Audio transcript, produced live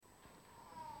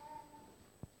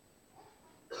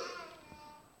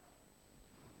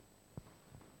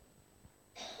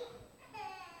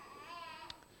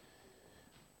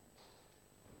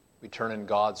turn in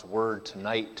God's Word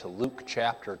tonight to Luke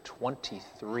chapter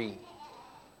 23.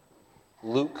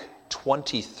 Luke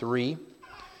 23.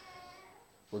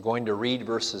 We're going to read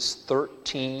verses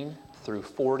 13 through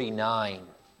 49.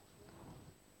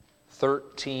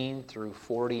 13 through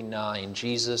 49.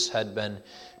 Jesus had been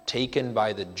taken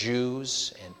by the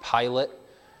Jews and Pilate.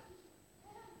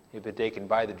 He had been taken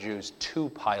by the Jews to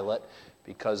Pilate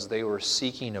because they were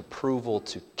seeking approval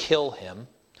to kill him.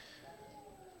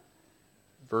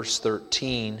 Verse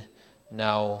 13,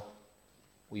 now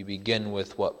we begin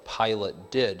with what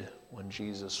Pilate did when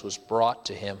Jesus was brought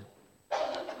to him.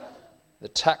 The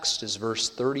text is verse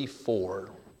 34.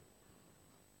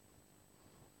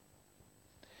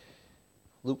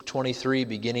 Luke 23,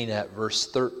 beginning at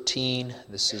verse 13,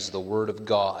 this is the word of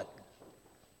God.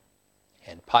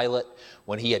 And Pilate,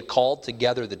 when he had called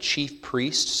together the chief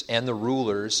priests and the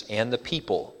rulers and the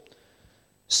people,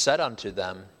 said unto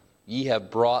them, Ye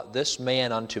have brought this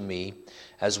man unto me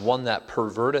as one that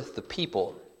perverteth the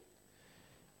people.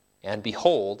 And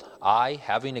behold, I,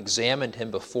 having examined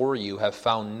him before you, have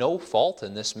found no fault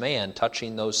in this man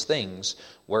touching those things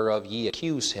whereof ye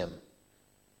accuse him.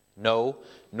 No,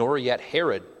 nor yet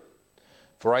Herod.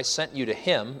 For I sent you to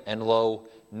him, and lo,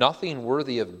 nothing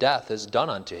worthy of death is done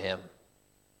unto him.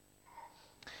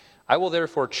 I will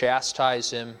therefore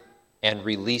chastise him and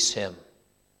release him.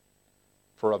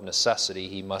 For of necessity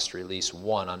he must release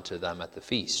one unto them at the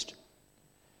feast.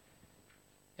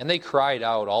 And they cried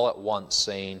out all at once,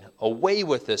 saying, Away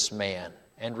with this man,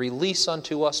 and release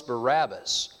unto us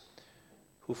Barabbas,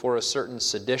 who for a certain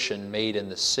sedition made in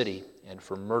the city, and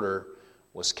for murder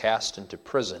was cast into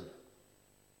prison.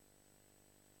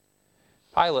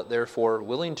 Pilate, therefore,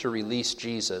 willing to release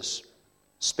Jesus,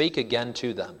 spake again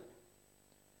to them.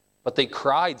 But they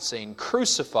cried, saying,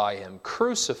 Crucify him,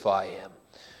 crucify him.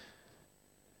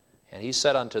 And he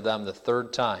said unto them the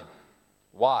third time,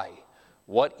 Why?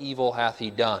 What evil hath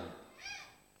he done?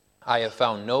 I have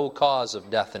found no cause of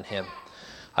death in him.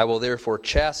 I will therefore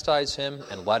chastise him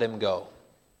and let him go.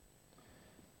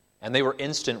 And they were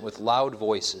instant with loud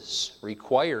voices,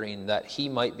 requiring that he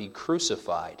might be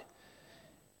crucified.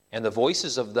 And the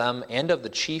voices of them and of the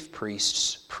chief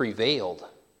priests prevailed.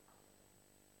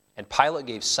 And Pilate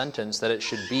gave sentence that it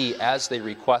should be as they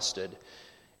requested.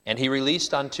 And he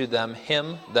released unto them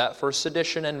him that for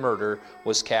sedition and murder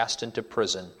was cast into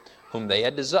prison, whom they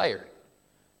had desired.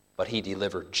 But he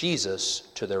delivered Jesus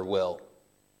to their will.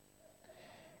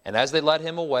 And as they led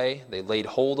him away, they laid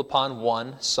hold upon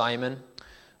one, Simon,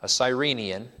 a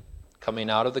Cyrenian, coming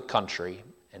out of the country,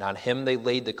 and on him they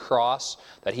laid the cross,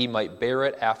 that he might bear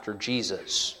it after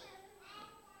Jesus.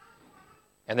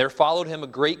 And there followed him a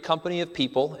great company of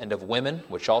people and of women,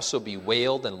 which also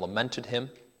bewailed and lamented him.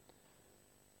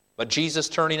 But Jesus,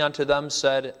 turning unto them,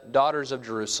 said, Daughters of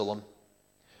Jerusalem,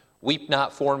 weep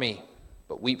not for me,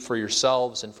 but weep for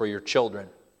yourselves and for your children.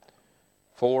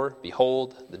 For,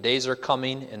 behold, the days are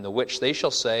coming, in the which they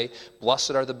shall say,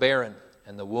 Blessed are the barren,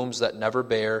 and the wombs that never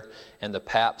bare, and the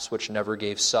paps which never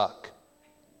gave suck.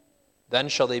 Then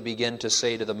shall they begin to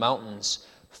say to the mountains,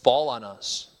 Fall on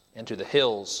us, and to the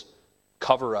hills,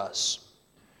 Cover us.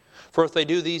 For if they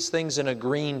do these things in a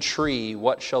green tree,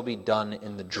 what shall be done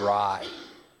in the dry?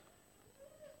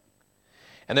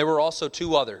 And there were also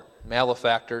two other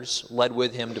malefactors led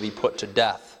with him to be put to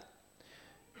death.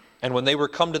 And when they were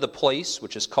come to the place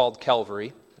which is called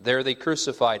Calvary, there they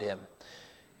crucified him,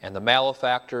 and the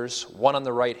malefactors, one on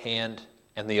the right hand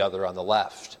and the other on the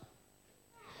left.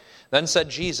 Then said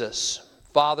Jesus,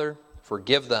 Father,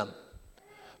 forgive them,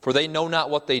 for they know not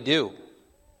what they do.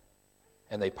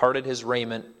 And they parted his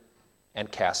raiment and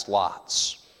cast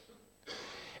lots.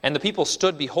 And the people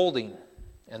stood beholding,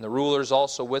 and the rulers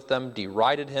also with them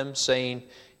derided him, saying,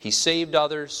 He saved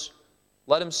others,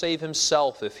 let him save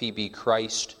himself if he be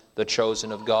Christ, the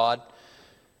chosen of God.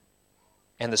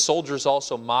 And the soldiers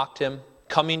also mocked him,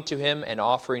 coming to him and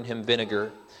offering him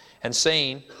vinegar, and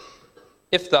saying,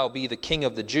 If thou be the King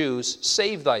of the Jews,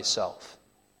 save thyself.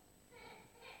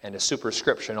 And a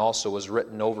superscription also was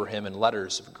written over him in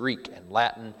letters of Greek and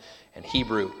Latin and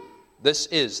Hebrew, This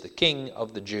is the King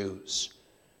of the Jews.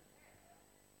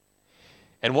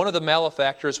 And one of the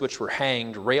malefactors which were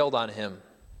hanged railed on him,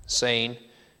 saying,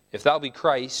 If thou be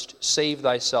Christ, save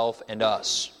thyself and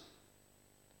us.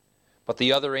 But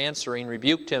the other answering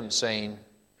rebuked him, saying,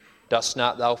 Dost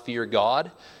not thou fear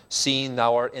God, seeing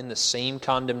thou art in the same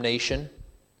condemnation?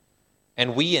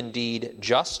 And we indeed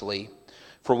justly,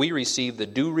 for we receive the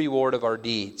due reward of our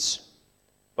deeds.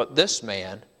 But this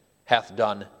man hath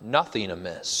done nothing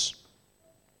amiss.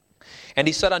 And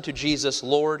he said unto Jesus,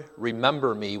 Lord,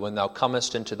 remember me when thou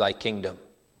comest into thy kingdom.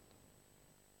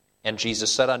 And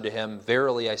Jesus said unto him,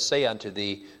 Verily I say unto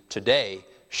thee, today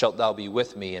shalt thou be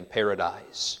with me in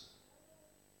paradise.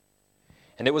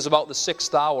 And it was about the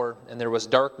 6th hour, and there was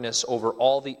darkness over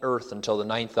all the earth until the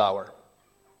 9th hour.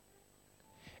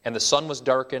 And the sun was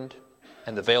darkened,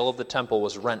 and the veil of the temple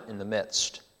was rent in the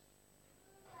midst.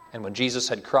 And when Jesus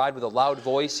had cried with a loud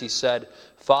voice, he said,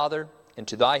 Father,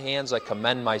 into thy hands I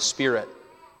commend my spirit.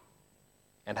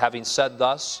 And having said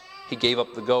thus, he gave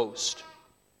up the ghost.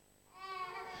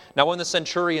 Now when the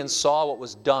centurion saw what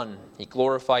was done, he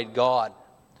glorified God,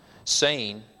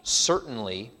 saying,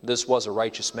 Certainly this was a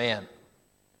righteous man.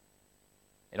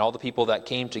 And all the people that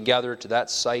came together to that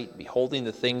sight, beholding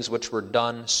the things which were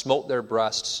done, smote their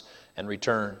breasts and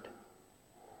returned.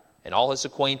 And all his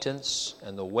acquaintance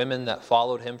and the women that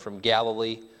followed him from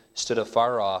Galilee stood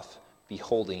afar off,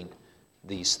 beholding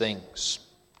these things.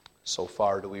 So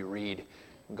far do we read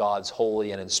God's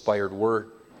holy and inspired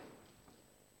word.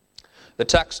 The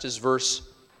text is verse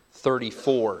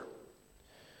 34.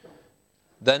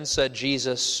 Then said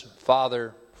Jesus,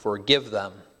 Father, forgive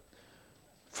them,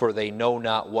 for they know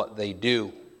not what they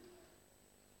do.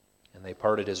 And they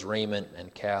parted his raiment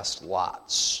and cast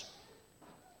lots.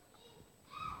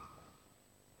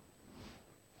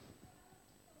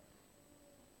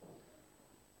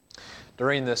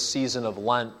 During this season of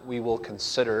Lent, we will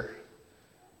consider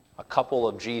a couple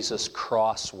of Jesus'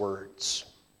 crosswords.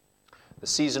 The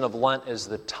season of Lent is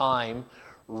the time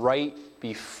right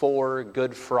before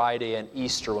Good Friday and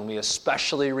Easter when we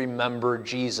especially remember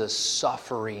Jesus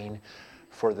suffering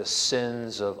for the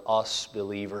sins of us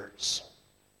believers.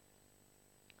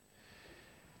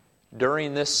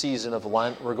 During this season of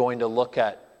Lent, we're going to look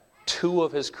at two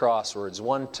of his crosswords.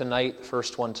 One tonight, the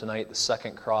first one tonight, the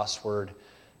second crossword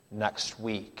next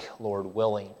week, Lord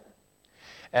willing.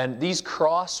 And these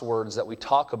crosswords that we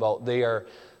talk about, they're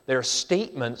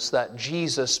statements that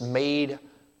Jesus made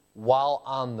while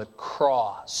on the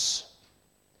cross.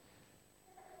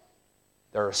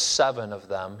 There are 7 of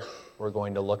them. We're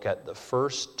going to look at the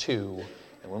first 2,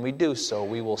 and when we do so,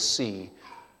 we will see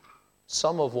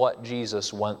some of what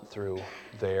Jesus went through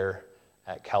there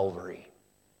at Calvary.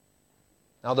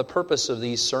 Now, the purpose of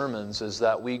these sermons is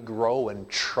that we grow and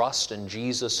trust in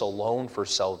Jesus alone for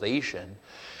salvation,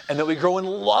 and that we grow in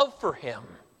love for him.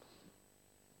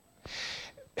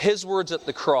 His words at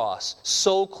the cross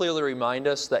so clearly remind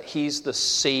us that he's the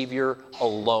Savior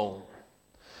alone.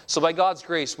 So by God's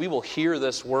grace, we will hear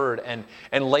this word and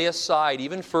lay aside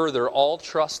even further all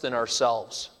trust in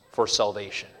ourselves for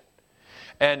salvation.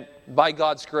 And by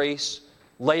God's grace,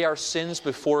 lay our sins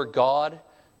before God,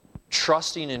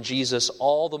 trusting in Jesus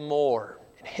all the more,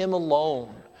 in him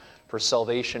alone, for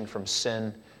salvation from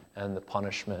sin and the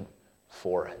punishment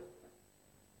for it.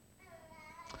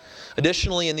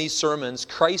 Additionally, in these sermons,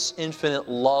 Christ's infinite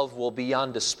love will be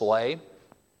on display,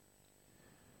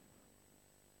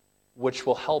 which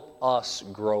will help us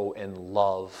grow in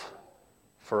love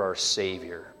for our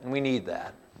Savior. And we need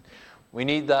that. We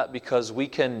need that because we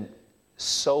can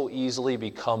so easily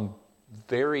become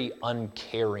very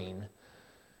uncaring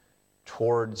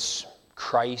towards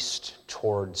Christ,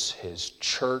 towards his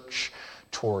church,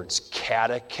 towards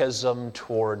catechism,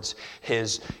 towards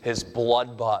his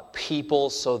blood-bought people,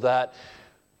 so that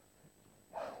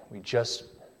we just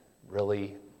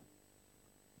really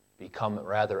become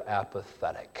rather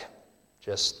apathetic.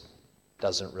 Just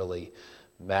doesn't really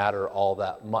matter all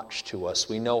that much to us.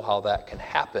 We know how that can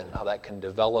happen, how that can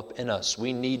develop in us.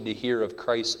 We need to hear of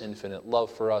Christ's infinite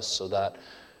love for us so that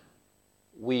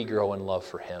we grow in love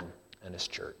for him and his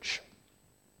church.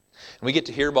 And we get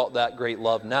to hear about that great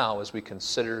love now as we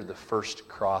consider the first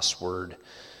crossword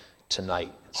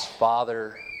tonight. It's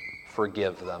Father,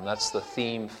 forgive them. That's the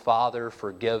theme, Father,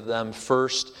 forgive them.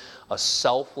 First, a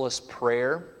selfless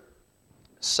prayer.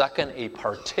 Second, a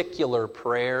particular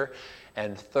prayer.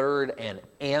 And third, an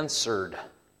answered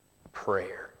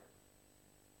prayer.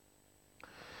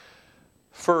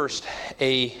 First,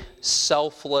 a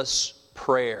selfless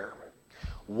prayer.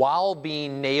 While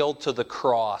being nailed to the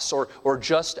cross, or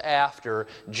just after,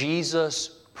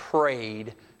 Jesus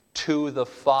prayed to the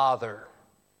Father.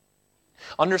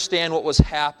 Understand what was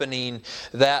happening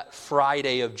that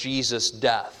Friday of Jesus'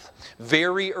 death.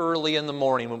 Very early in the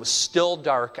morning, when it was still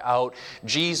dark out,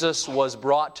 Jesus was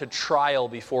brought to trial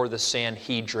before the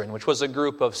Sanhedrin, which was a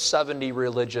group of 70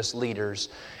 religious leaders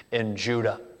in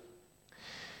Judah.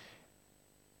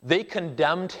 They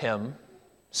condemned him,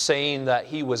 saying that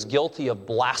he was guilty of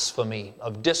blasphemy,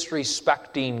 of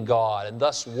disrespecting God, and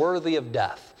thus worthy of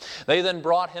death. They then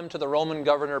brought him to the Roman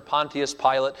governor Pontius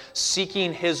Pilate,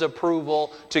 seeking his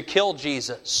approval to kill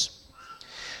Jesus.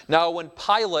 Now, when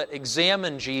Pilate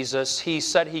examined Jesus, he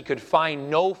said he could find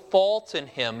no fault in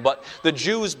him, but the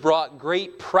Jews brought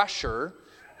great pressure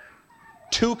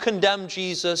to condemn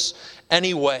Jesus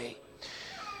anyway.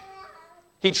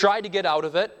 He tried to get out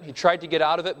of it. He tried to get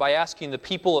out of it by asking the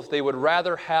people if they would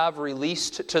rather have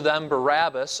released to them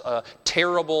Barabbas, a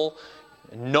terrible,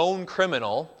 known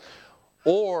criminal,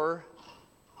 or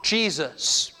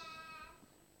Jesus.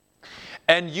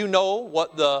 And you know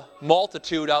what the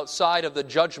multitude outside of the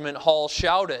judgment hall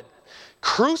shouted.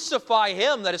 Crucify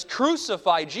him, that is,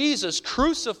 crucify Jesus,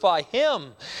 crucify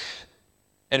him.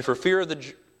 And for fear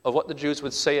of what the Jews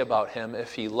would say about him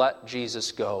if he let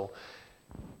Jesus go,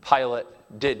 Pilate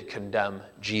did condemn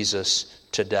Jesus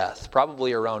to death,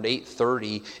 probably around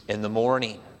 8:30 in the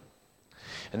morning.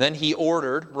 And then he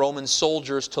ordered Roman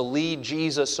soldiers to lead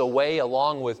Jesus away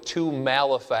along with 2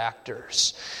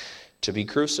 malefactors to be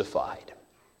crucified.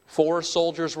 4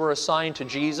 soldiers were assigned to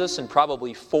Jesus and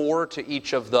probably 4 to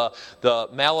each of the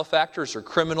malefactors or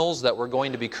criminals that were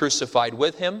going to be crucified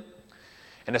with him.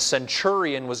 And a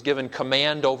centurion was given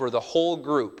command over the whole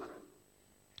group,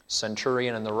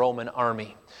 centurion in the Roman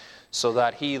army, so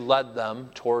that he led them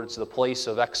towards the place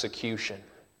of execution.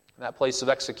 That place of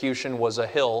execution was a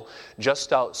hill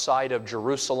just outside of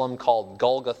Jerusalem called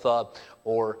Golgotha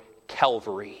or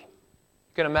Calvary.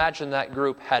 You can imagine that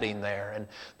group heading there, and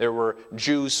there were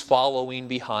Jews following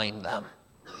behind them.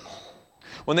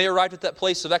 When they arrived at that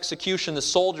place of execution, the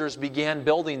soldiers began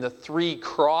building the 3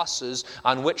 crosses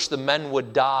on which the men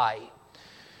would die.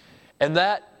 And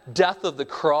that death of the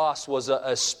cross was an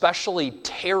especially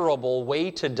terrible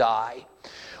way to die.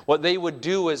 What they would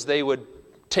do is they would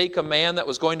take a man that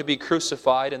was going to be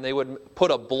crucified and they would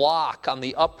put a block on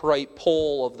the upright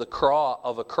pole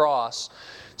of a cross,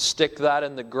 stick that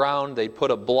in the ground, they'd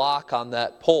put a block on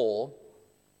that pole,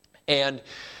 and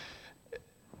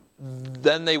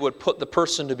then they would put the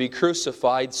person to be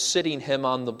crucified, sitting him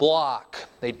on the block.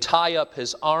 They'd tie up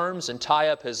his arms and tie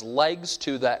up his legs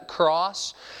to that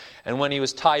cross. And when he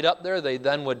was tied up there, they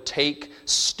then would take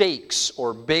stakes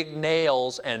or big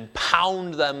nails and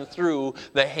pound them through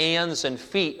the hands and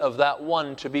feet of that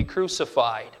one to be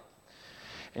crucified.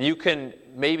 And you can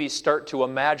maybe start to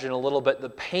imagine a little bit the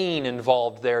pain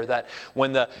involved there, that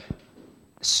when the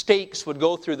stakes would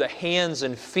go through the hands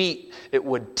and feet, it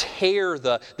would tear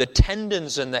the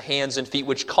tendons in the hands and feet,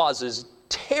 which causes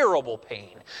terrible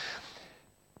pain.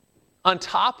 On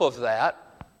top of that,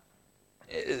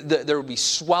 there would be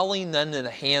swelling then in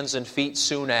the hands and feet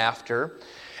soon after.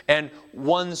 And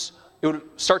it would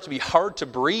start to be hard to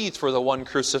breathe for the one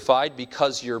crucified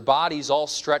because your body's all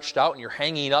stretched out and you're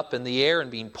hanging up in the air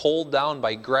and being pulled down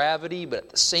by gravity, but at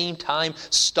the same time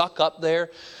stuck up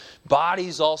there.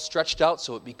 Body's all stretched out,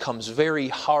 so it becomes very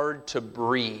hard to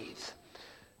breathe.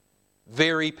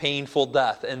 Very painful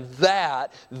death. And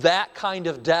that kind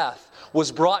of death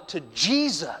was brought to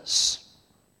Jesus.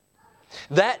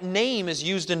 That name is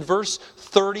used in verse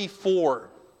 34.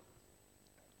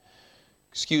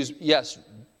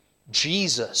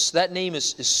 Jesus. That name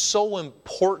is so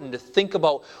important to think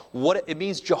about what it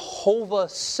means. Jehovah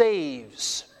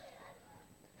saves.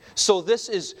 So this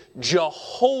is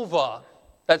Jehovah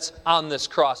that's on this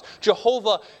cross.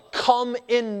 Jehovah come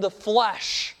in the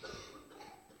flesh.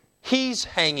 He's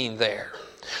hanging there.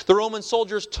 The Roman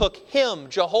soldiers took him,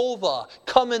 Jehovah,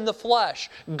 come in the flesh,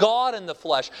 God in the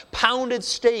flesh, pounded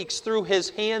stakes through his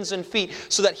hands and feet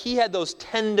so that he had those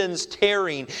tendons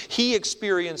tearing. He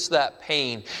experienced that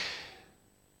pain.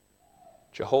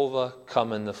 Jehovah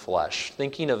come in the flesh.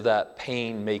 Thinking of that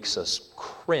pain makes us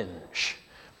cringe.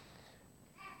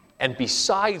 And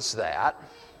besides that,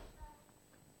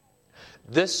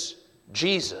 this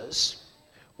Jesus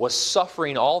was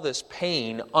suffering all this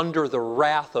pain under the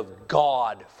wrath of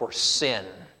God for sin.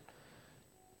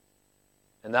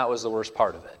 And that was the worst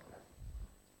part of it.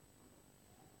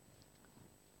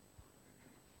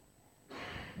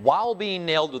 While being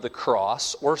nailed to the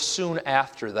cross, or soon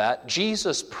after that,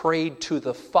 Jesus prayed to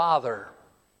the Father.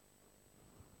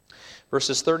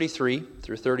 Verses 33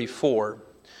 through 34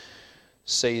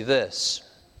 say this: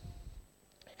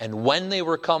 "And when they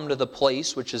were come to the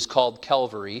place which is called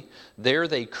Calvary, there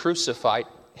they crucified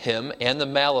him and the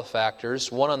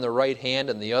malefactors, one on the right hand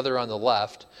and the other on the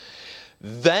left.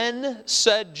 Then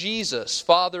said Jesus,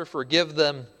 Father, forgive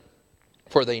them,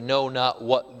 for they know not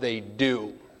what they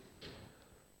do."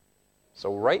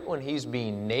 So right when he's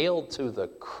being nailed to the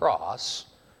cross,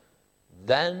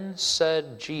 then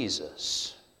said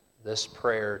Jesus this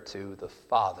prayer to the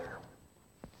Father.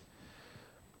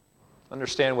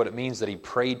 Understand what it means that he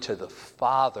prayed to the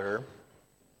Father.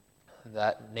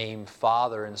 That name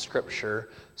Father in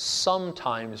Scripture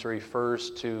sometimes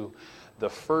refers to the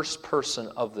first person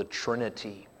of the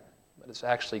Trinity. But it's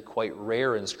actually quite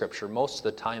rare in Scripture. Most of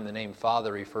the time the name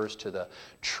Father refers to the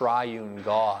triune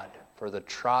God, for the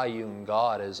triune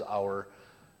God is our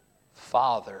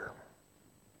Father.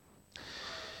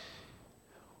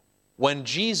 When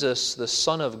Jesus, the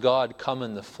Son of God, come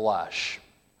in the flesh,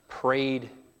 prayed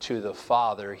to the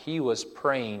Father, he was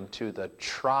praying to the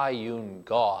triune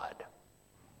God.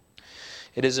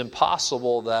 It is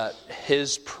impossible that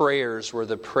his prayers were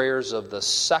the prayers of the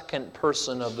second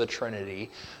person of the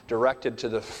Trinity, directed to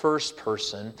the first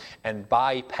person, and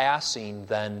bypassing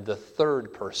then the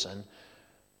third person,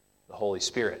 the Holy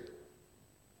Spirit.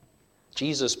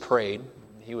 Jesus prayed,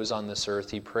 he was on this earth,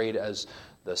 he prayed as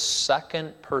the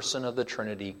second person of the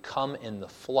Trinity come in the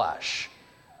flesh,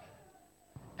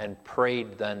 and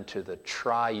prayed then to the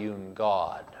triune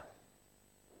God.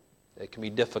 It can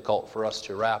be difficult for us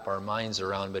to wrap our minds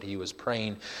around, but he was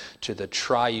praying to the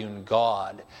triune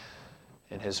God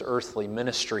in his earthly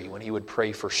ministry. When he would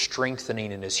pray for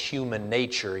strengthening in his human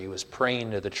nature, he was praying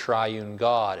to the triune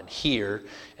God. And here,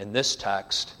 in this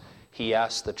text, he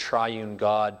asked the triune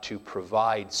God to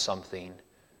provide something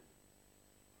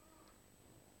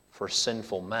for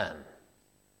sinful men.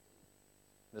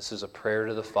 This is a prayer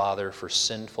to the Father for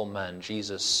sinful men.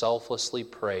 Jesus selflessly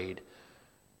prayed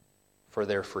for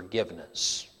their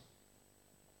forgiveness.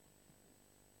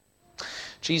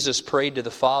 Jesus prayed to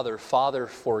the Father, Father,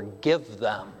 forgive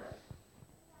them.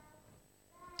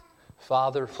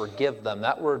 Father, forgive them.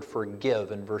 That word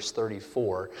forgive in verse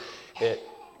 34, it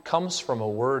comes from a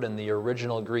word in the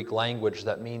original Greek language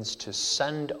that means to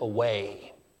send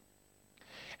away.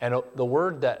 And the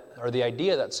word that, or the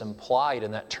idea that's implied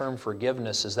in that term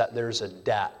forgiveness is that there's a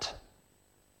debt.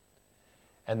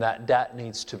 And that debt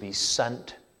needs to be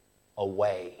sent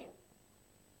away.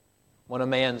 When a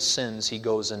man sins, he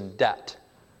goes in debt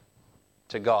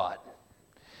to God.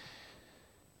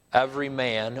 Every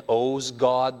man owes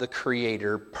God the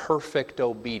Creator perfect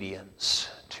obedience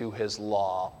to his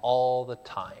law all the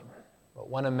time. But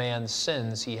when a man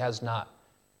sins, he has not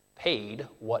paid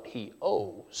what he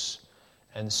owes.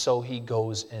 And so he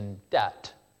goes in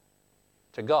debt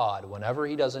to God whenever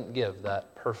he doesn't give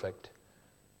that perfect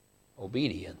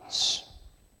obedience.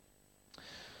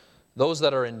 Those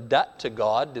that are in debt to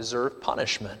God deserve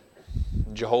punishment.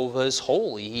 Jehovah is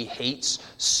holy. He hates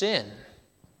sin.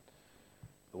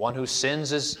 The one who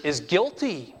sins is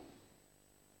guilty.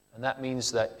 And that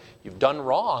means that you've done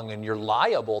wrong and you're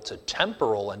liable to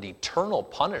temporal and eternal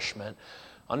punishment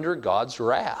under God's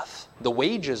wrath. The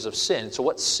wages of sin. So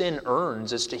what sin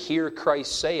earns is to hear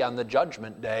Christ say on the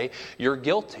judgment day, you're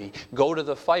guilty. Go to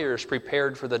the fires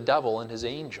prepared for the devil and his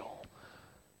angels.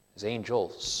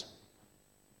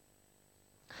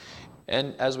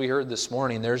 And as we heard this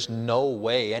morning, there's no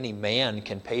way any man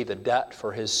can pay the debt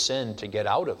for his sin to get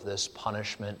out of this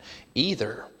punishment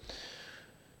either.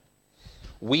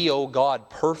 We owe God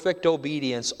perfect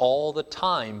obedience all the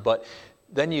time, but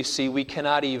then you see we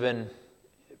cannot even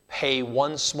pay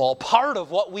one small part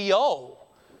of what we owe.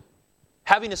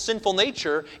 Having a sinful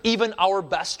nature, even our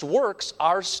best works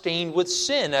are stained with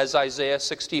sin, as Isaiah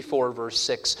 64 verse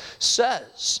 6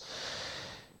 says.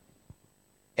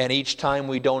 And each time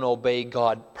we don't obey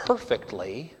God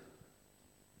perfectly,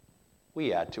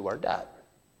 we add to our debt.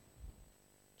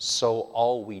 So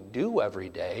all we do every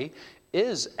day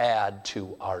is add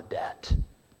to our debt.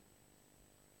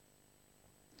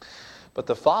 But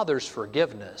the Father's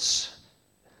forgiveness,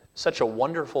 such a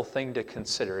wonderful thing to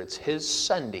consider. It's his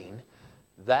sending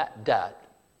that debt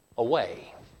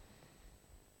away.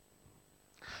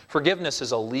 Forgiveness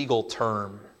is a legal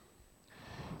term.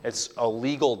 It's a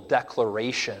legal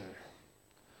declaration.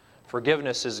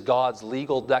 Forgiveness is God's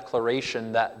legal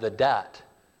declaration that the debt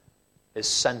is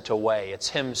sent away. It's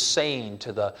him saying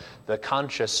to the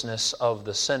consciousness of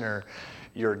the sinner,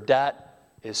 your debt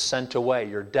is sent away.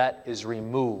 Your debt is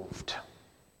removed.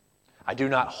 I do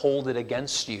not hold it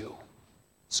against you.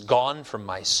 It's gone from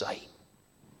my sight.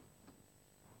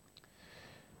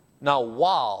 Now,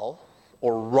 while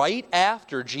or right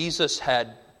after Jesus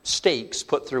had stakes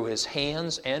put through his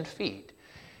hands and feet,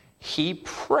 he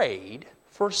prayed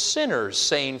for sinners,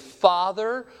 saying,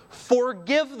 Father,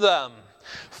 forgive them.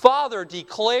 Father,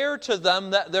 declare to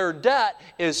them that their debt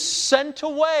is sent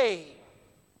away.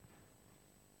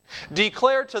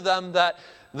 Declare to them that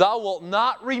thou wilt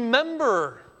not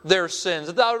remember their sins,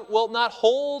 that thou wilt not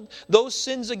hold those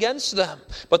sins against them,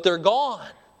 but they're gone.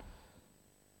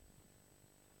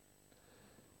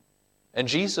 And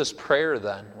Jesus' prayer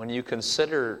then, when you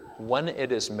consider when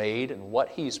it is made and what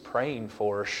he's praying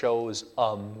for, shows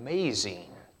amazing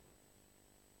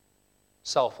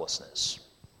selflessness.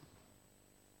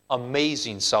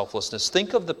 Amazing selflessness.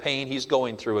 Think of the pain he's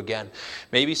going through again.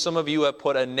 Maybe some of you have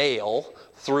put a nail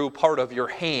through part of your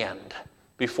hand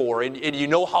before, and you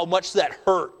know how much that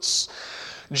hurts.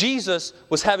 Jesus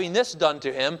was having this done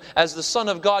to him as the Son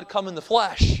of God come in the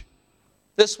flesh.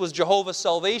 This was Jehovah's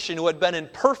salvation, who had been in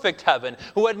perfect heaven,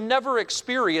 who had never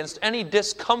experienced any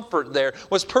discomfort there,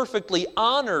 was perfectly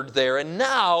honored there, and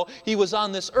now he was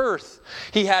on this earth.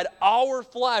 He had our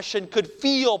flesh and could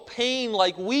feel pain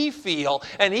like we feel,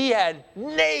 and he had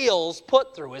nails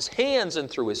put through his hands and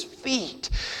through his feet.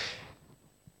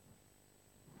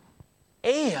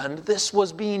 And this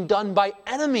was being done by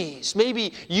enemies.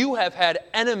 Maybe you have had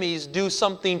enemies do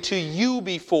something to you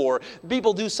before.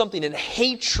 People do something in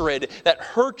hatred that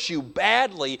hurts you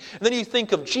badly. And then you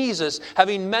think of Jesus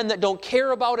having men that don't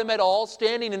care about him at all,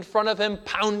 standing in front of him,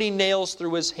 pounding nails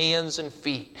through his hands and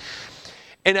feet.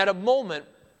 And at a moment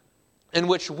in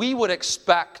which we would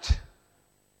expect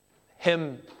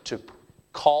him to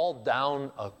call down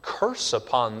a curse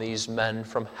upon these men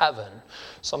from heaven,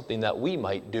 something that we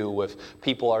might do if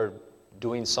people are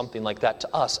doing something like that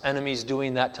to us, enemies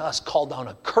doing that to us, call down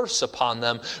a curse upon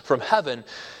them from heaven.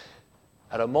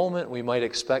 At a moment we might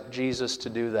expect Jesus to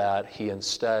do that. He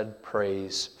instead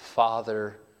prays,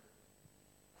 Father,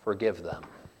 forgive them.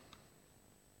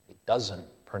 He doesn't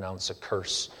pronounce a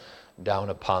curse down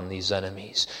upon these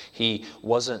enemies. He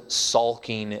wasn't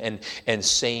sulking and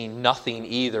saying nothing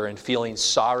either and feeling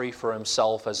sorry for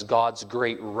himself as God's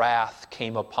great wrath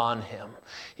came upon him.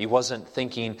 He wasn't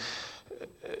thinking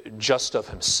just of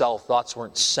himself. Thoughts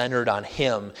weren't centered on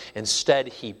him. Instead,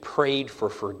 he prayed for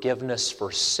forgiveness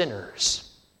for sinners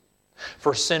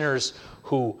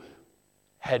who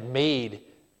had made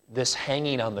this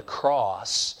hanging on the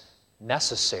cross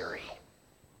necessary.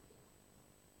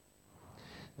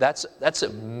 That's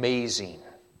amazing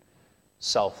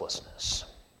selflessness.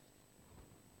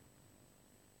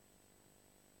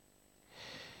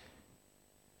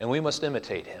 And we must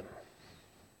imitate him.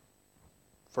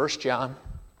 1 John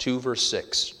 2 verse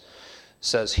 6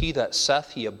 says, He that saith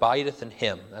he abideth in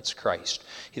him, that's Christ,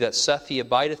 he that saith he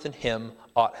abideth in him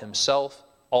ought himself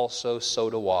also so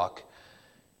to walk,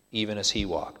 even as he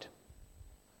walked.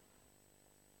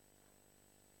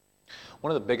 One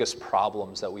of the biggest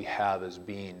problems that we have is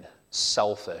being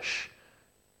selfish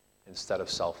instead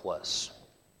of selfless.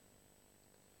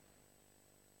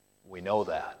 We know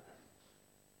that.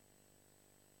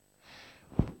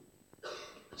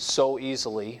 So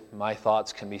easily, my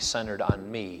thoughts can be centered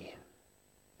on me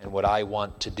and what I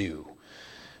want to do.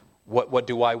 What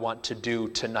do I want to do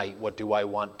tonight? What do I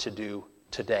want to do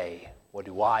today? What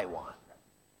do I want?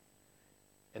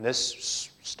 And this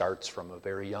starts from a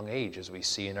very young age, as we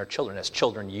see in our children. As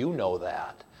children, you know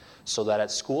that. So that at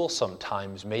school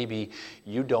sometimes, maybe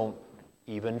you don't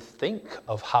even think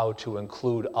of how to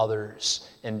include others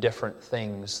in different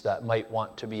things that might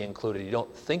want to be included. You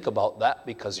don't think about that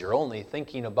because you're only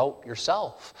thinking about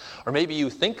yourself. Or maybe you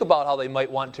think about how they might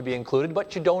want to be included,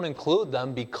 but you don't include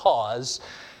them because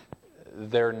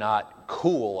they're not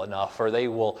cool enough, or they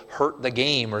will hurt the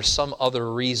game, or some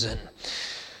other reason.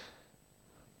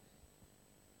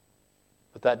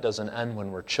 But that doesn't end when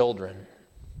we're children.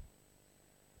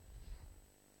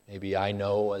 Maybe I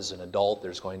know as an adult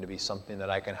there's going to be something that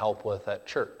I can help with at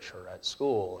church or at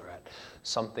school or at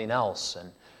something else, and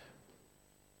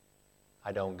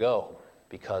I don't go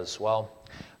because, well,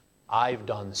 I've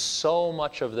done so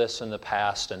much of this in the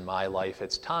past in my life,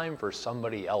 it's time for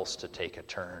somebody else to take a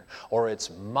turn. Or it's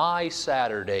my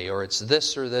Saturday, or it's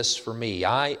this or this for me.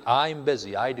 I'm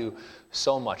busy, I do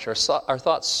so much. Our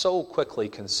thoughts so quickly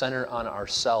can center on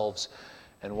ourselves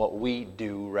and what we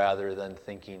do rather than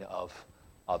thinking of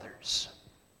others.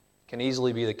 It can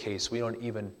easily be the case. We don't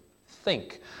even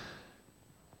think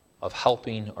of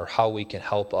helping or how we can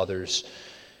help others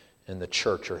in the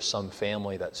church or some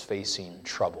family that's facing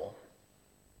trouble.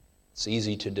 It's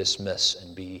easy to dismiss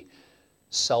and be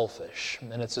selfish.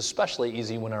 And it's especially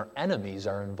easy when our enemies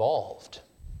are involved.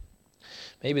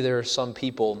 Maybe there are some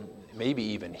people, maybe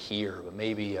even here, but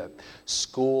maybe at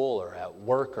school or at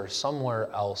work or somewhere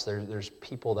else, there's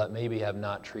people that maybe have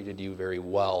not treated you very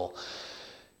well,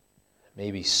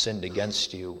 maybe sinned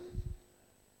against you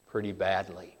pretty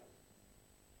badly.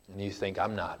 And you think,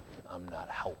 I'm not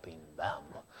helping them.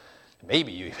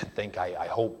 Maybe you even think, I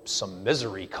hope some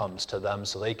misery comes to them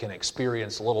so they can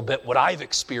experience a little bit what I've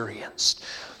experienced.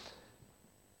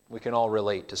 We can all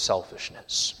relate to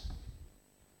selfishness.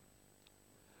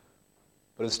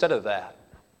 But instead of that,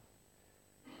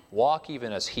 walk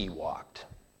even as he walked.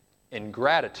 In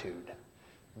gratitude,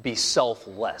 be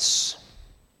selfless.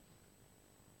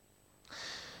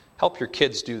 Help your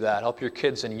kids do that. Help your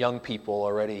kids and young people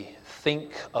already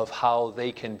think of how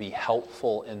they can be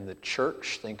helpful in the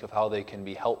church. Think of how they can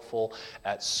be helpful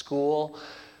at school.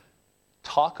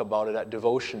 Talk about it at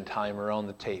devotion time around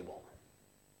the table.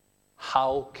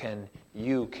 How can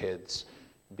you kids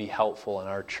be helpful in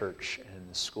our church, in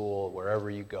the school,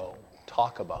 wherever you go?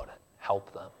 Talk about it.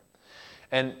 Help them.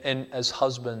 And as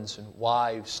husbands and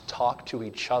wives, talk to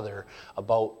each other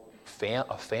about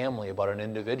a family, about an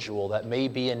individual that may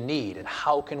be in need, and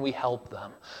how can we help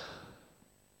them?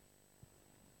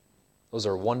 Those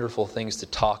are wonderful things to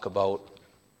talk about.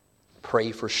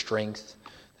 Pray for strength,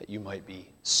 that you might be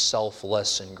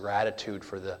selfless in gratitude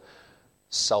for the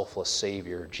selfless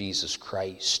Savior, Jesus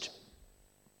Christ.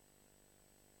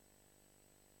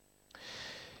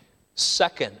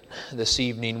 Second, this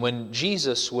evening, when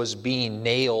Jesus was being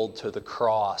nailed to the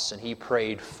cross and he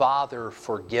prayed, "Father,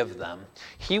 forgive them,"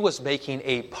 he was making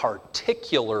a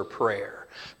particular prayer,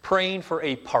 praying for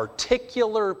a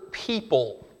particular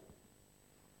people.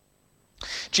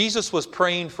 Jesus was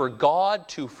praying for God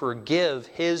to forgive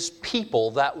his people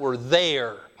that were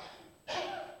there.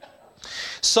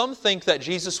 Some think that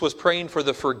Jesus was praying for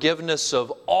the forgiveness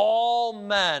of all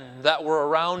men that were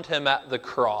around him at the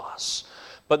cross.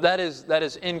 But that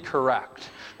is incorrect.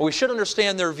 We should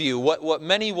understand their view. What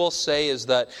many will say is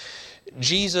that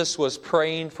Jesus was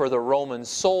praying for the Roman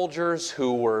soldiers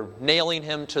who were nailing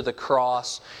him to the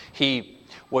cross. He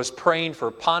was praying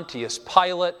for Pontius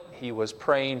Pilate. He was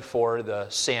praying for the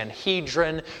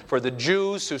Sanhedrin, for the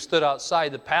Jews who stood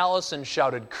outside the palace and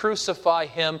shouted, "Crucify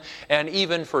him," and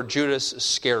even for Judas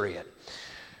Iscariot.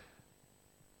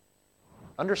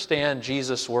 Understand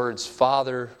Jesus' words,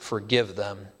 "Father, forgive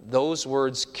them." Those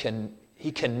words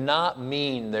he cannot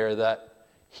mean there that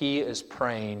he is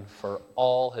praying for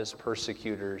all his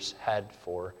persecutors head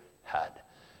for head.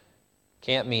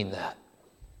 Can't mean that.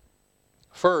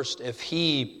 First, if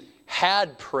he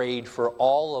had prayed for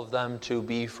all of them to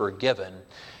be forgiven,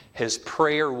 his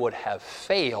prayer would have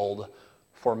failed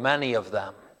for many of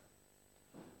them.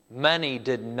 Many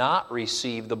did not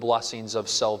receive the blessings of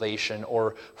salvation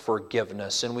or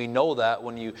forgiveness. And we know that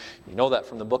when you know that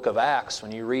from the book of Acts.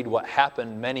 When you read what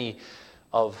happened, many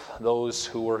of those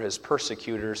who were his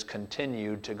persecutors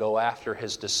continued to go after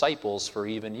his disciples for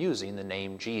even using the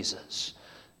name Jesus.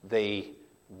 They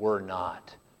were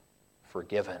not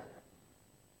forgiven.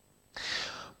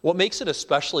 What makes it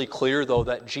especially clear, though,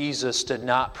 that Jesus did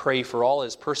not pray for all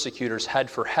his persecutors head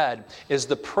for head is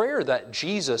the prayer that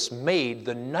Jesus made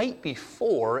the night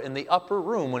before in the upper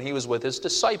room when he was with his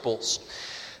disciples.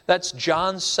 That's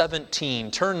John 17.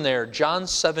 Turn there, John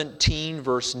 17,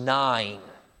 verse 9.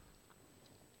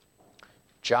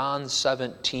 John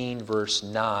 17, verse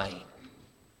 9.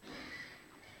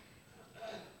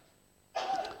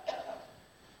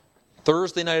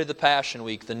 Thursday night of the Passion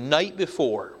Week, the night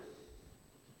before,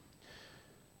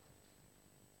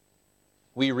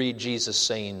 we read Jesus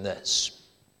saying this: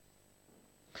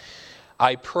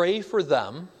 "I pray for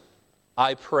them,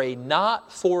 I pray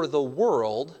not for the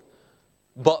world,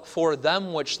 but for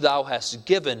them which thou hast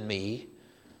given me,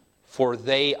 for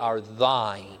they are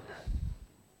thine."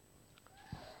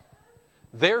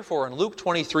 Therefore, in Luke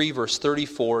 23, verse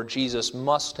 34, Jesus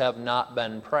must have not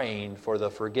been praying for the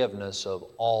forgiveness of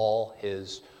all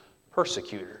his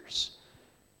persecutors.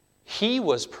 He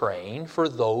was praying for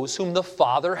those whom the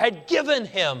Father had given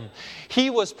him. He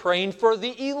was praying for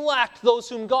the elect, those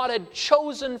whom God had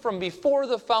chosen from before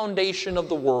the foundation of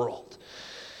the world.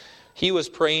 He was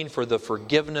praying for the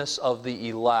forgiveness of the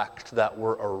elect that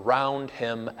were around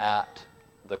him at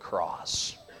the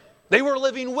cross. They were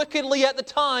living wickedly at the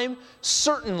time,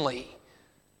 certainly,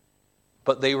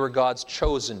 but they were God's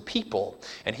chosen people,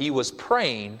 and he was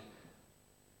praying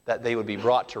that they would be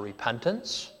brought to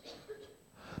repentance,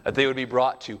 that they would be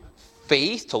brought to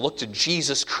faith, to look to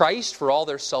Jesus Christ for all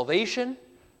their salvation,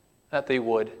 that they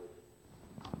would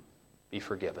be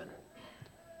forgiven.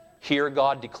 Hear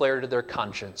God declare to their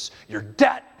conscience, "Your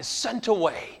debt is sent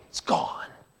away. It's gone."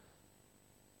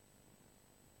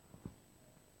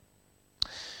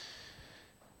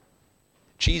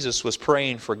 Jesus was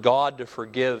praying for God to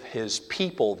forgive his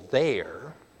people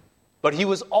there, but he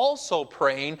was also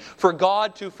praying for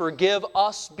God to forgive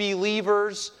us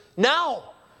believers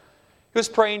now. He was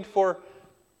praying for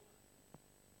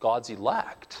God's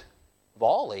elect of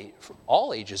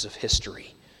all ages of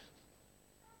history.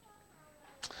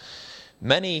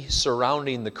 Many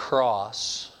surrounding the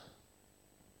cross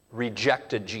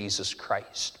rejected Jesus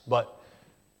Christ, but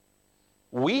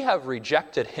we have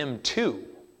rejected him too.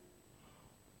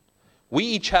 We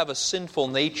each have a sinful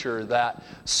nature that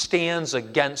stands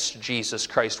against Jesus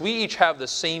Christ. We each have the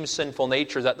same sinful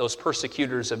nature that those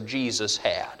persecutors of Jesus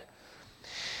had.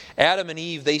 Adam and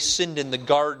Eve, they sinned in the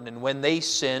garden, and when they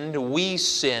sinned, we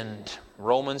sinned.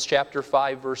 Romans chapter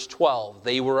 5, verse 12.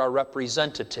 They were our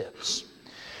representatives.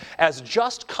 As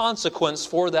just consequence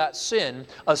for that sin,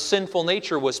 a sinful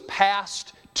nature was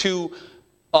passed to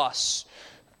us.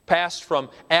 Passed from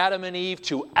Adam and Eve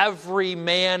to every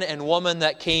man and woman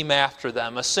that came after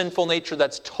them. A sinful nature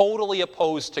that's totally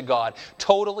opposed to God,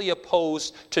 totally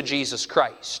opposed to Jesus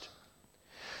Christ.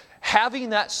 Having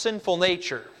that sinful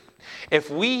nature, if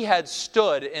we had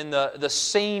stood in the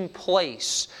same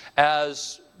place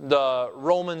as the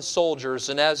Roman soldiers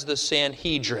and as the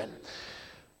Sanhedrin,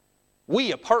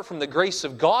 we, apart from the grace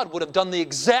of God, would have done the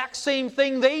exact same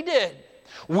thing they did.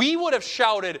 We would have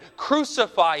shouted,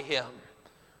 "Crucify him."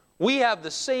 We have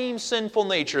the same sinful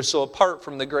nature, so apart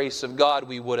from the grace of God,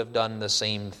 we would have done the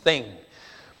same thing.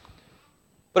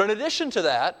 But in addition to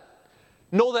that,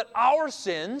 know that our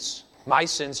sins, my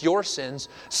sins, your sins,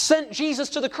 sent Jesus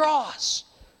to the cross.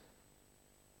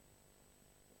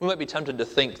 We might be tempted to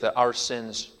think that our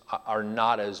sins are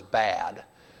not as bad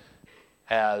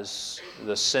as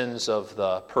the sins of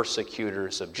the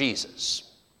persecutors of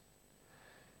Jesus.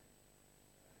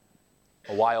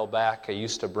 A while back, I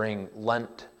used to bring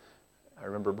Lent. I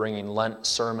remember bringing Lent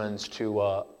sermons to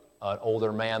an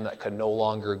older man that could no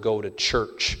longer go to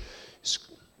church.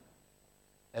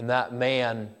 And that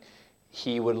man,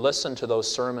 he would listen to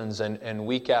those sermons, and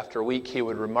week after week he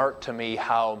would remark to me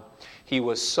how he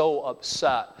was so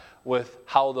upset with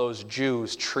how those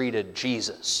Jews treated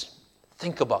Jesus.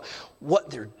 Think about what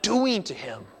they're doing to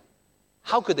him.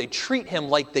 How could they treat him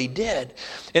like they did?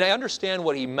 And I understand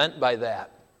what he meant by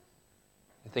that.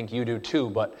 I think you do too,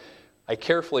 but I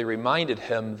carefully reminded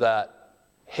him that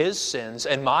his sins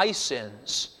and my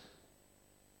sins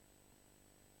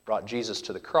brought Jesus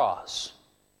to the cross,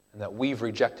 and that we've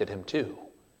rejected him too.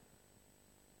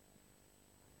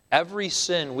 Every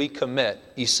sin we commit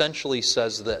essentially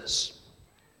says this: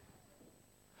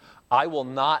 I will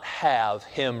not have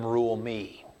him rule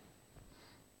me.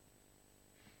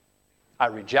 I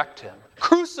reject him.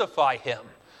 Crucify him.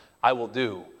 I will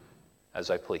do as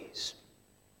I please.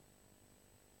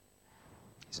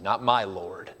 He's not my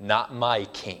Lord, not my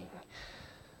King.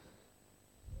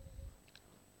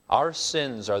 Our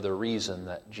sins are the reason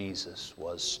that Jesus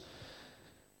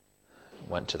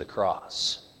went to the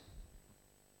cross.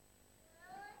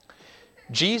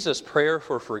 Jesus' prayer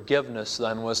for forgiveness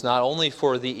then was not only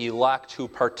for the elect who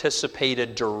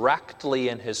participated directly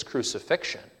in his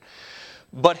crucifixion,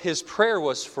 but his prayer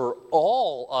was for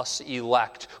all us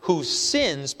elect whose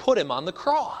sins put him on the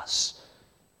cross.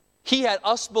 He had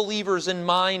us believers in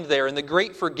mind there, and the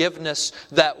great forgiveness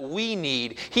that we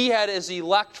need. He had his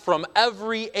elect from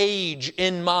every age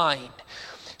in mind.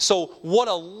 So what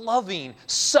a loving,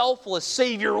 selfless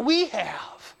Savior we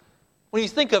have. When you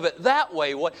think of it that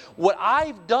way, what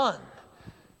I've done,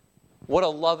 what a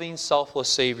loving, selfless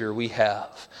Savior we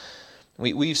have.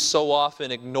 We've so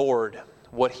often ignored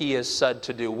what He has said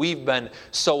to do. We've been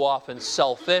so often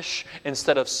selfish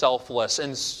instead of selfless,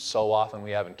 and so often we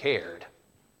haven't cared.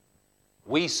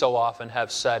 We so often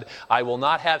have said, I will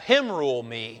not have him rule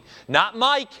me, not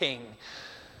my king.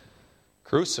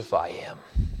 Crucify him.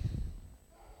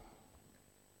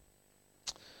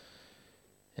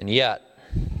 And yet,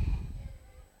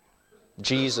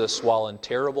 Jesus, while in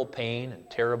terrible pain and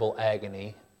terrible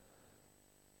agony,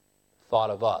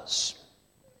 thought of us.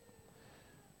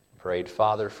 Prayed,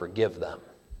 Father, forgive them.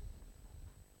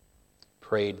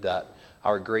 Prayed that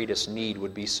our greatest need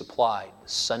would be supplied, the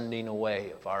sending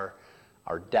away of our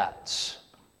debts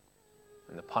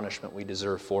and the punishment we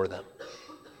deserve for them.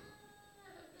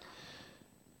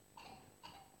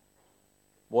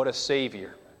 What a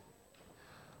Savior.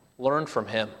 Learn from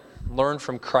Him. Learn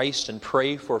from Christ and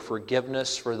pray for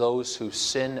forgiveness for those who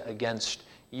sin against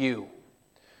you.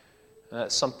 And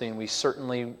that's something we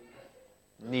certainly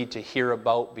need to hear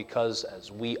about, because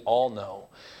as we all know,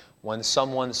 when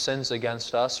someone sins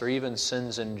against us, or even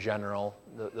sins in general,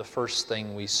 the first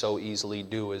thing we so easily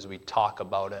do is we talk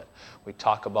about it. We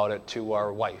talk about it to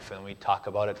our wife, and we talk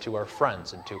about it to our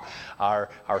friends, and to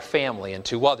our family, and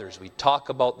to others. We talk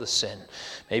about the sin.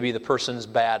 Maybe the person's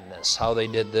badness, how they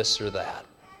did this or that.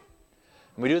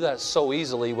 And we do that so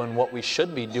easily when what we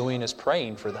should be doing is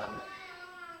praying for them.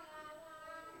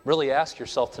 Really ask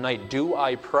yourself tonight, do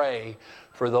I pray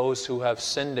for those who have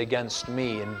sinned against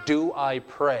me? And do I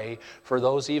pray for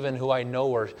those even who I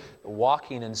know are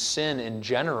walking in sin in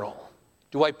general?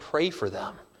 Do I pray for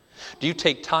them? Do you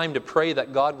take time to pray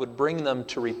that God would bring them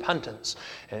to repentance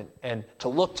and to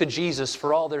look to Jesus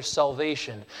for all their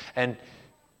salvation and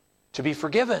to be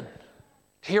forgiven?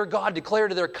 To hear God declare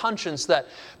to their conscience that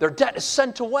their debt is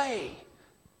sent away.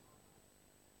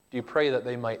 Do you pray that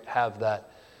they might have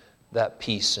that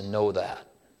peace and know that?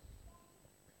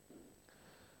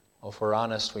 Well, if we're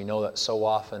honest, we know that so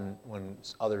often when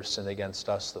others sin against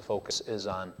us, the focus is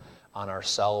on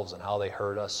ourselves and how they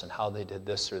hurt us and how they did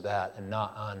this or that, and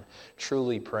not on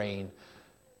truly praying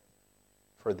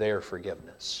for their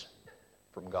forgiveness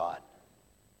from God.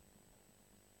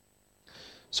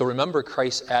 So remember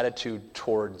Christ's attitude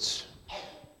towards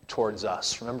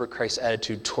us. Remember Christ's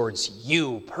attitude towards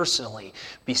you personally.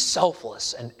 Be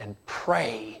selfless and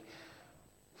pray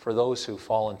for those who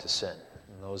fall into sin,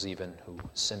 and those even who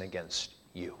sin against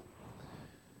you.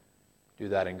 Do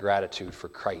that in gratitude for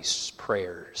Christ's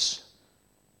prayers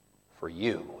for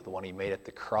you, the one he made at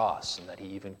the cross, and that he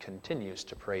even continues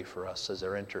to pray for us as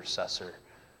our intercessor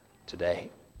today.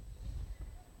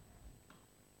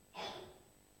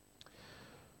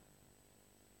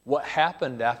 What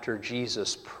happened after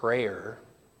Jesus' prayer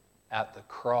at the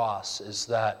cross is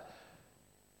that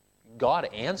God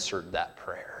answered that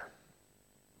prayer.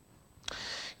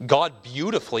 God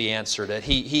beautifully answered it.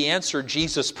 He answered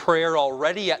Jesus' prayer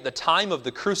already at the time of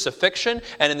the crucifixion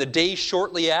and in the days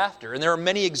shortly after. And there are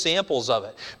many examples of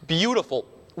it. Beautiful,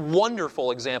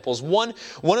 wonderful examples. One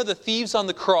of the thieves on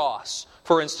the cross,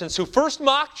 for instance, who first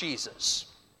mocked Jesus,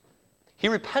 he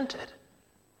repented.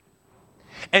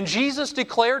 And Jesus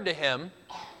declared to him,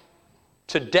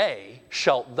 "Today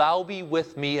shalt thou be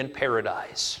with me in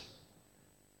paradise."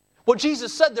 What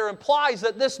Jesus said there implies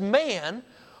that this man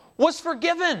was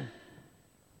forgiven.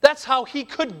 That's how he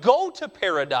could go to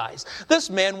paradise. This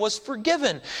man was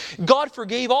forgiven. God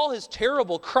forgave all his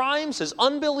terrible crimes, his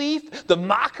unbelief, the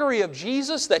mockery of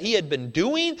Jesus that he had been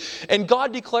doing, and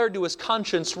God declared to his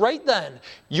conscience right then,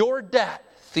 "Your debt,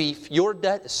 thief, your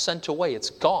debt is sent away.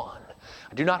 It's gone.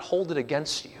 I do not hold it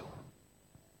against you."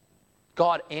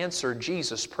 God answered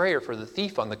Jesus' prayer for the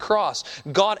thief on the cross.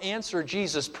 God answered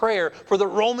Jesus' prayer for the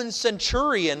Roman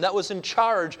centurion that was in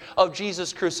charge of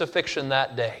Jesus' crucifixion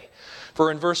that day. For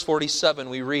in verse 47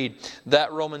 we read,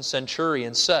 that Roman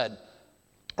centurion said,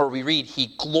 or we read, he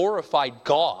glorified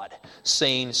God,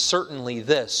 saying, "Certainly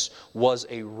this was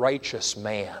a righteous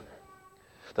man."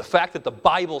 The fact that the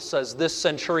Bible says this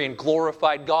centurion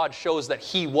glorified God shows that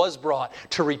he was brought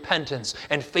to repentance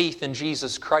and faith in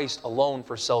Jesus Christ alone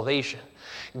for salvation.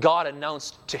 God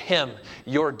announced to him,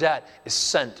 "Your debt is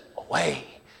sent away.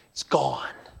 It's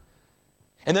gone."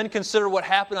 And then consider what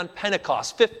happened on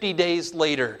Pentecost 50 days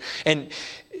later. And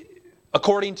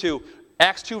according to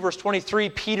Acts 2 verse 23,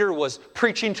 Peter was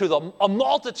preaching to a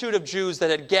multitude of Jews that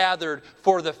had gathered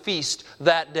for the feast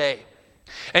that day.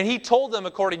 And he told them,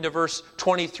 according to verse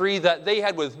 23, that they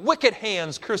had with wicked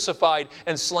hands crucified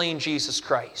and slain Jesus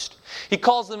Christ. He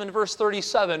calls them in verse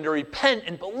 37 to repent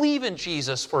and believe in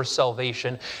Jesus for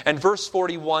salvation. And verse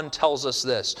 41 tells us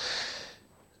this.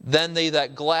 Then they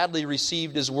that gladly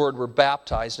received his word were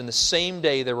baptized, and the same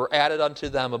day there were added unto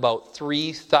them about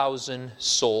 3,000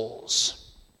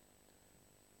 souls.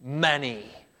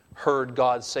 Many heard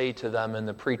God say to them in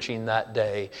the preaching that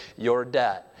day,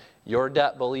 Your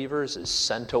debt, believers, is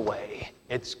sent away.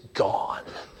 It's gone.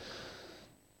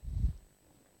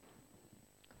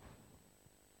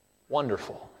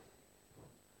 Wonderful.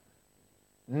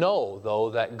 Know,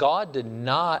 though, that God did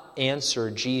not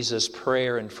answer Jesus'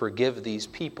 prayer and forgive these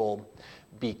people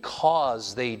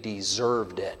because they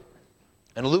deserved it.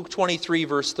 In Luke 23,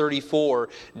 verse 34,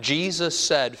 Jesus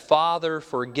said, "Father,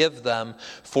 forgive them,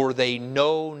 for they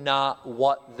know not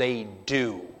what they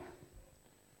do."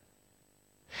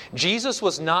 Jesus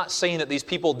was not saying that these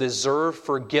people deserve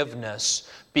forgiveness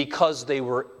because they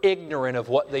were ignorant of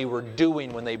what they were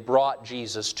doing when they brought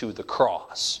Jesus to the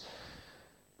cross.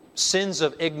 Sins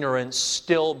of ignorance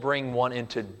still bring one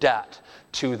into debt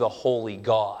to the holy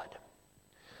God.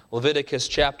 Leviticus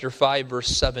chapter 5 verse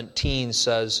 17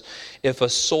 says, "If a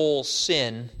soul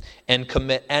sin and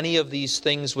commit any of these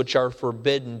things which are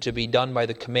forbidden to be done by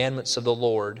the commandments of the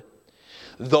Lord,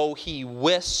 though he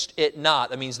wist it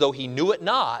not," that means though he knew it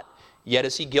not, "yet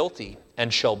is he guilty,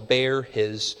 and shall bear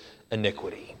his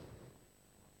iniquity."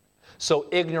 So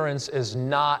ignorance is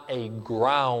not a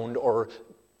ground or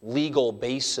legal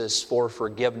basis for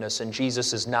forgiveness, and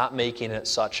Jesus is not making it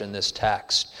such in this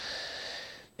text.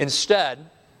 Instead,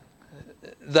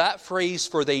 that phrase,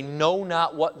 "for they know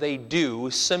not what they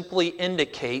do," simply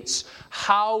indicates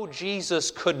how Jesus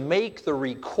could make the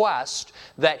request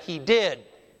that he did.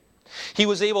 He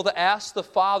was able to ask the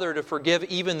Father to forgive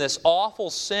even this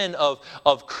awful sin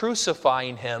of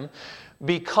crucifying him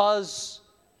because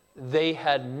they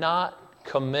had not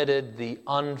committed the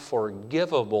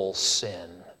unforgivable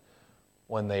sin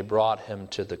when they brought him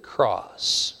to the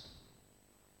cross.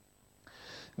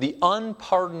 The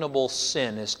unpardonable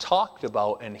sin is talked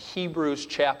about in Hebrews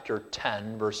chapter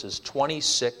 10, verses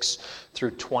 26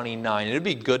 through 29. It would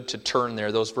be good to turn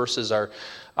there. Those verses are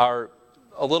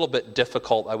a little bit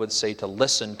difficult, I would say, to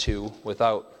listen to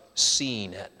without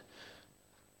seeing it.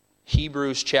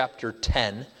 Hebrews chapter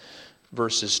 10,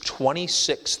 verses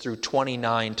 26 through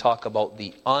 29 talk about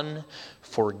the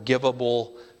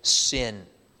unforgivable sin.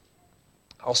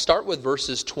 I'll start with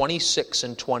verses 26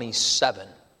 and 27.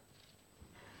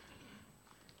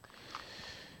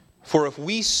 For if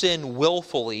we sin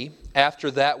willfully,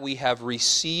 after that we have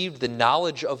received the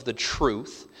knowledge of the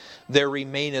truth, there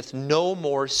remaineth no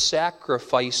more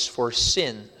sacrifice for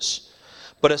sins,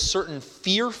 but a certain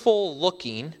fearful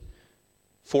looking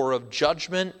for of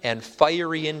judgment and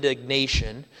fiery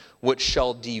indignation, which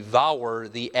shall devour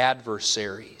the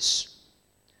adversaries.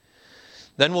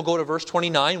 Then we'll go to verse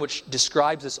 29, which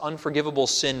describes this unforgivable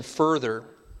sin further.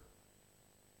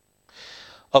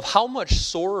 Of how much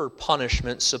sorer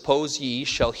punishment, suppose ye,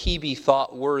 shall he be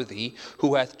thought worthy,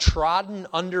 who hath trodden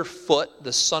under foot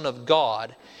the Son of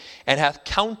God, and hath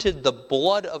counted the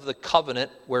blood of the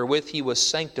covenant wherewith he was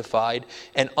sanctified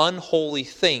an unholy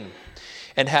thing,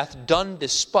 and hath done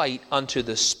despite unto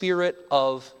the Spirit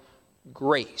of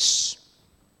grace.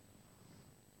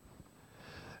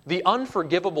 The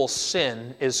unforgivable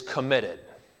sin is committed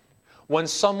when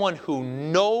someone who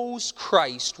knows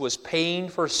Christ was paying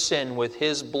for sin with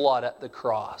his blood at the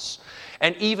cross,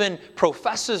 and even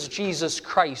professes Jesus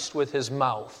Christ with his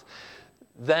mouth,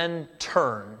 then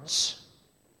turns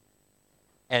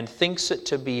and thinks it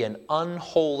to be an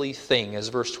unholy thing, as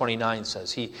verse 29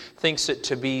 says. He thinks it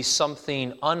to be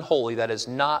something unholy that is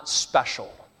not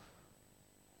special.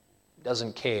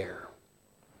 Doesn't care.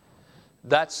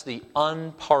 That's the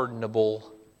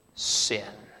unpardonable sin.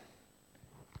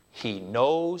 He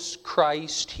knows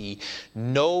Christ. He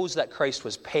knows that Christ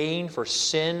was paying for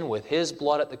sin with his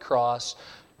blood at the cross,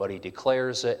 but he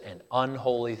declares it an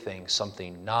unholy thing,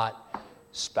 something not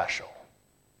special.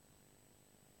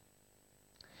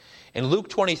 In Luke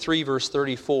 23, verse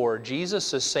 34,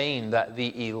 Jesus is saying that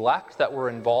the elect that were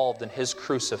involved in his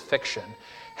crucifixion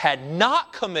had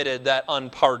not committed that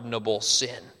unpardonable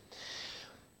sin.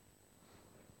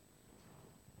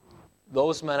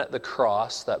 Those men at the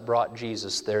cross that brought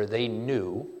Jesus there, they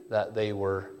knew that they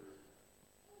were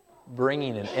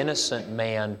bringing an innocent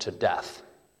man to death.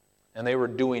 And they were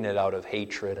doing it out of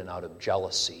hatred and out of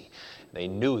jealousy. They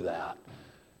knew that.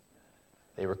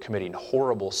 They were committing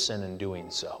horrible sin in doing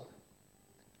so.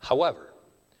 However,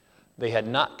 they had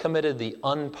not committed the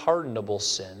unpardonable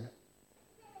sin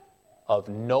of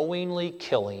knowingly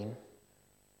killing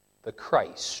the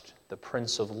Christ, the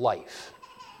Prince of Life.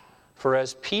 For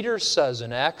as Peter says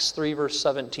in Acts 3, verse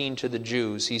 17 to the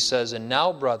Jews, he says, And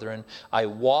now, brethren, I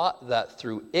wot that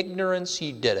through ignorance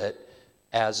ye did it,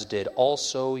 as did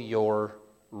also your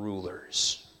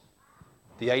rulers.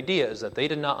 The idea is that they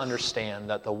did not understand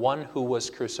that the one who was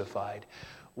crucified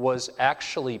was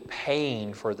actually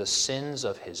paying for the sins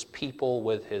of his people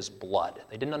with his blood.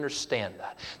 They didn't understand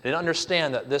that. They didn't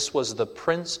understand that this was the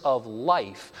Prince of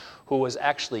Life who was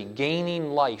actually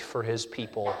gaining life for his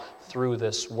people through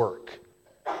this work.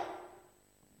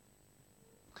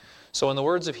 So in the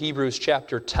words of Hebrews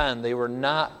chapter 10, they were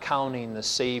not counting the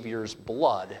Savior's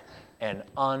blood an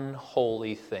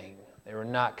unholy thing. They were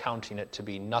not counting it to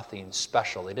be nothing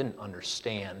special. They didn't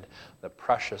understand the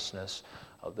preciousness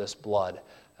of this blood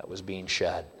that was being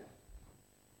shed.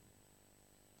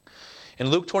 In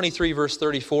Luke 23, verse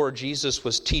 34, Jesus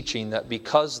was teaching that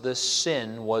because this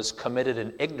sin was committed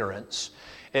in ignorance,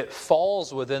 it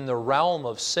falls within the realm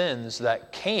of sins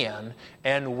that can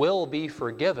and will be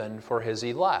forgiven for his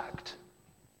elect.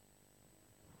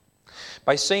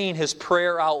 By saying his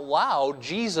prayer out loud,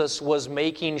 Jesus was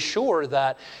making sure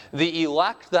that the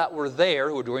elect that were there,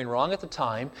 who were doing wrong at the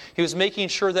time, he was making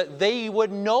sure that they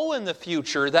would know in the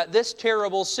future that this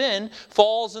terrible sin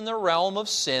falls in the realm of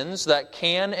sins that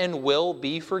can and will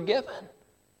be forgiven.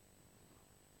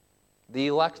 The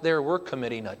elect there were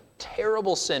committing a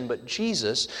terrible sin, but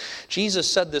Jesus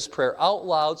said this prayer out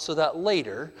loud so that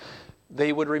later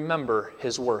they would remember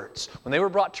his words. When they were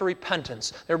brought to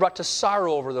repentance, they were brought to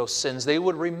sorrow over those sins, they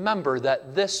would remember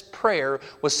that this prayer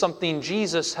was something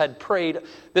Jesus had prayed,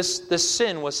 this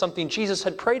sin was something Jesus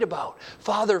had prayed about.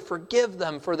 Father, forgive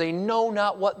them, for they know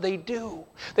not what they do.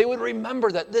 They would remember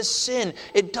that this sin,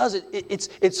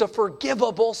 it's a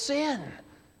forgivable sin.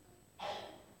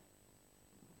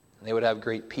 And they would have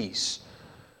great peace.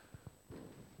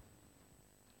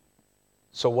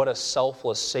 So what a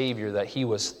selfless Savior that he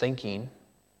was thinking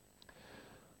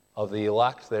of the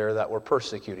elect there that were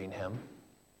persecuting him.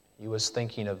 He was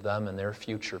thinking of them and their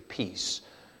future peace.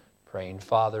 praying,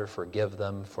 Father, forgive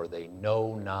them, for they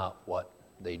know not what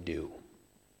they do.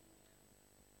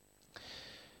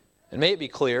 And may it be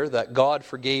clear that God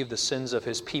forgave the sins of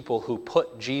his people who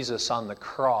put Jesus on the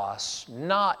cross,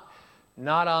 not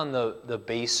on the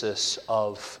basis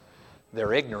of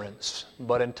their ignorance,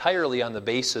 but entirely on the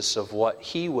basis of what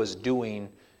he was doing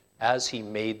as he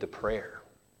made the prayer.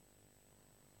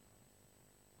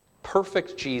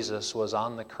 Perfect Jesus was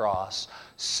on the cross,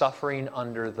 suffering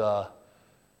under the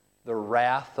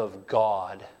wrath of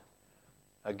God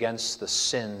against the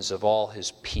sins of all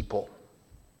his people.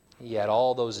 He had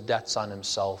all those debts on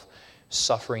himself,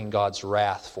 suffering God's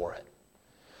wrath for it.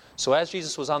 So as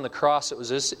Jesus was on the cross, it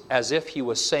was as if he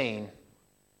was saying,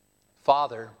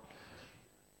 Father,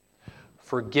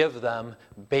 forgive them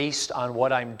based on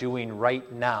what I'm doing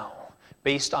right now,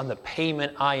 based on the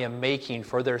payment I am making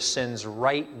for their sins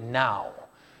right now.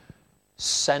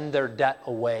 Send their debt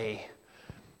away.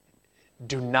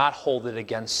 Do not hold it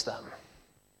against them.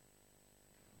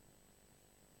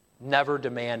 Never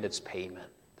demand its payment,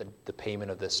 the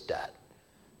payment of this debt.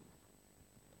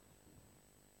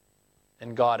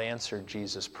 And God answered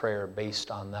Jesus' prayer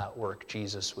based on that work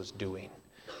Jesus was doing,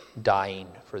 dying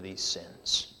for these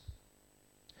sins.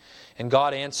 And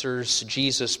God answers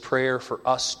Jesus' prayer for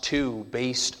us too,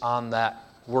 based on that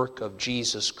work of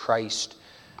Jesus Christ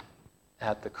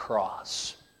at the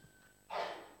cross.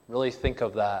 Really think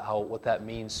of that, what that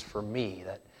means for me,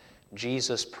 that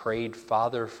Jesus prayed,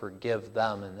 Father, forgive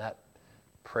them, and that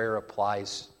prayer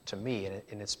applies to me,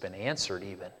 and it's been answered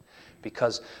even,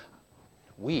 because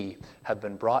we have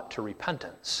been brought to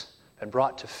repentance, been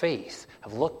brought to faith,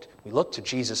 we look to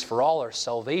Jesus for all our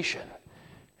salvation,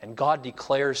 and God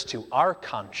declares to our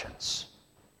conscience,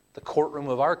 the courtroom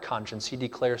of our conscience, he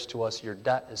declares to us, your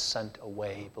debt is sent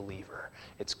away, believer.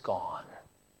 It's gone.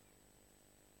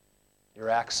 Your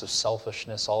acts of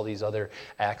selfishness, all these other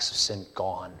acts of sin,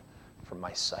 gone from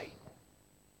my sight.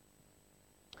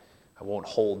 I won't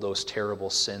hold those terrible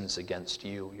sins against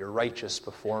you. You're righteous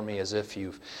before me as if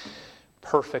you've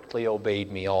perfectly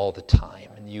obeyed me all the time,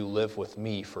 and you live with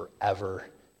me forever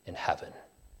in heaven.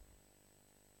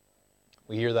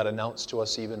 We hear that announced to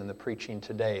us even in the preaching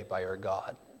today by our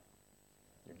God.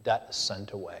 Your debt is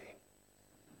sent away.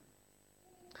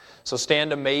 So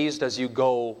stand amazed as you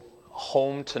go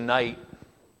home tonight.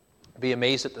 Be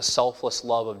amazed at the selfless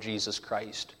love of Jesus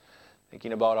Christ.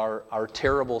 Thinking about our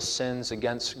terrible sins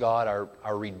against God,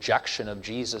 our rejection of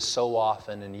Jesus so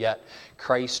often, and yet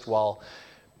Christ, while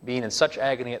being in such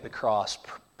agony at the cross,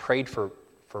 prayed for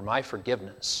my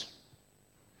forgiveness.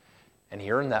 And he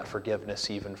earned that forgiveness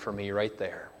even for me right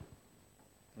there.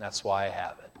 And that's why I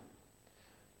have it.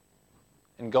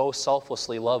 And go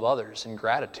selflessly love others in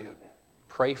gratitude.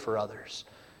 Pray for others,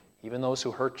 even those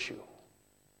who hurt you.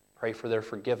 Pray for their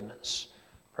forgiveness.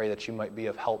 Pray that you might be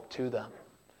of help to them.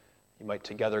 You might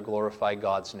together glorify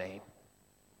God's name.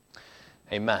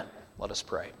 Amen. Let us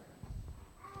pray.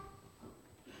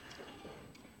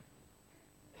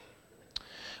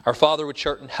 Our Father which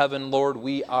art in heaven, Lord,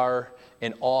 we are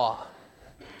in awe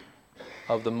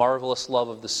of the marvelous love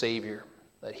of the Savior,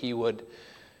 that he would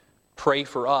pray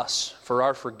for us, for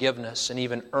our forgiveness, and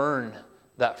even earn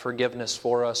that forgiveness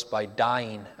for us by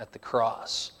dying at the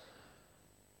cross.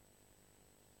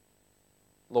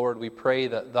 Lord, we pray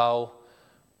that thou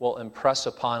will impress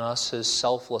upon us his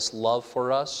selfless love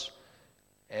for us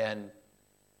and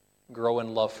grow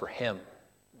in love for him,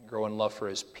 grow in love for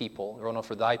his people, grow in love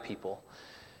for thy people,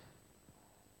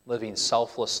 living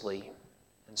selflessly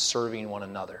and serving one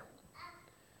another.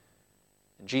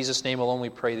 In Jesus' name alone we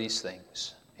pray these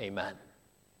things. Amen.